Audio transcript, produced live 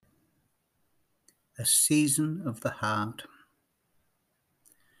A season of the heart.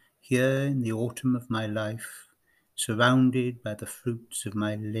 Here in the autumn of my life, surrounded by the fruits of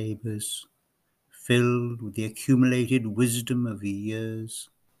my labours, filled with the accumulated wisdom of years,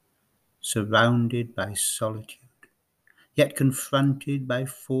 surrounded by solitude, yet confronted by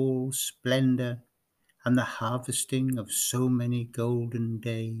full splendour and the harvesting of so many golden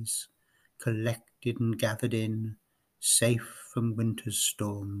days, collected and gathered in, safe from winter's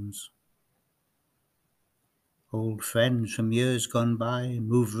storms. Old friends from years gone by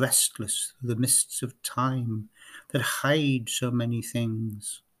move restless through the mists of time that hide so many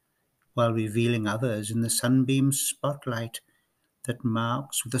things, while revealing others in the sunbeam's spotlight that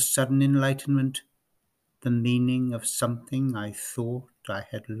marks with a sudden enlightenment the meaning of something I thought I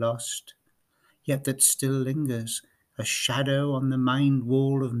had lost, yet that still lingers, a shadow on the mind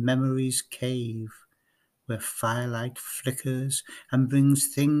wall of memory's cave, where firelight flickers and brings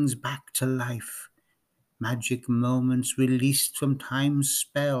things back to life, magic moments released from time's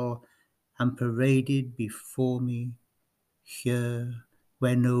spell and paraded before me, here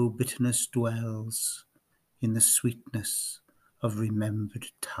where no bitterness dwells, in the sweetness of remembered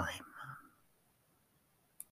time.